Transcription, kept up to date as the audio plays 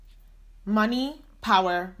Money,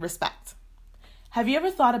 power, respect. Have you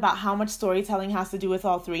ever thought about how much storytelling has to do with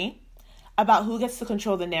all three? About who gets to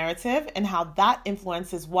control the narrative and how that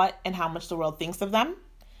influences what and how much the world thinks of them?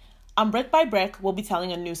 On Brick by Brick, we'll be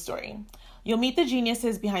telling a new story. You'll meet the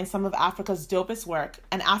geniuses behind some of Africa's dopest work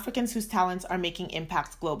and Africans whose talents are making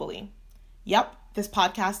impact globally. Yep, this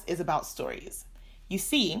podcast is about stories. You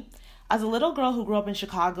see, as a little girl who grew up in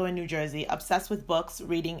Chicago and New Jersey, obsessed with books,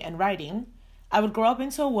 reading, and writing, I would grow up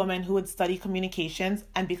into a woman who would study communications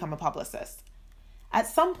and become a publicist. At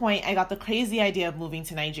some point, I got the crazy idea of moving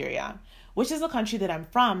to Nigeria, which is a country that I'm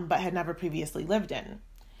from but had never previously lived in.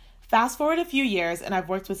 Fast forward a few years, and I've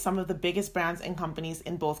worked with some of the biggest brands and companies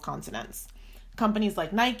in both continents. Companies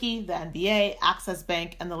like Nike, the NBA, Access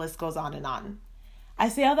Bank, and the list goes on and on. I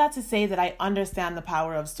say all that to say that I understand the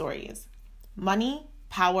power of stories. Money,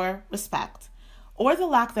 power, respect, or the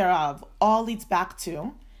lack thereof, all leads back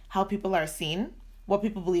to how people are seen, what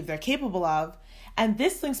people believe they're capable of, and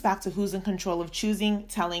this links back to who's in control of choosing,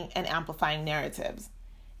 telling, and amplifying narratives.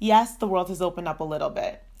 Yes, the world has opened up a little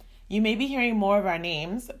bit. You may be hearing more of our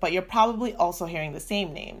names, but you're probably also hearing the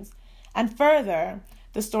same names. And further,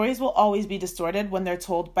 the stories will always be distorted when they're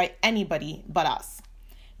told by anybody but us.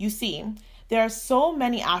 You see, there are so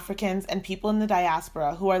many Africans and people in the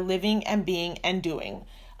diaspora who are living and being and doing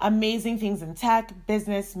amazing things in tech,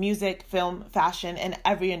 business, music, film, fashion, and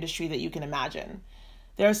every industry that you can imagine.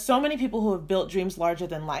 There are so many people who have built dreams larger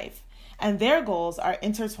than life, and their goals are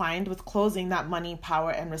intertwined with closing that money,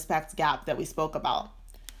 power, and respect gap that we spoke about.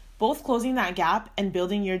 Both closing that gap and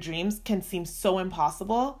building your dreams can seem so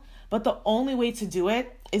impossible, but the only way to do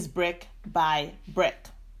it is brick by brick.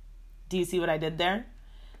 Do you see what I did there?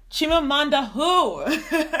 Chimamanda who?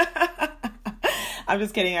 I'm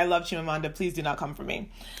just kidding. I love Chimamanda. Please do not come for me.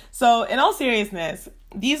 So in all seriousness,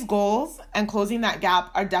 these goals and closing that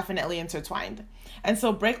gap are definitely intertwined. And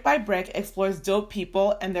so Brick by Brick explores dope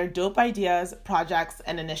people and their dope ideas, projects,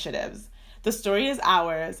 and initiatives. The story is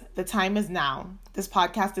ours. The time is now. This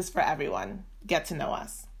podcast is for everyone. Get to know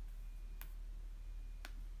us.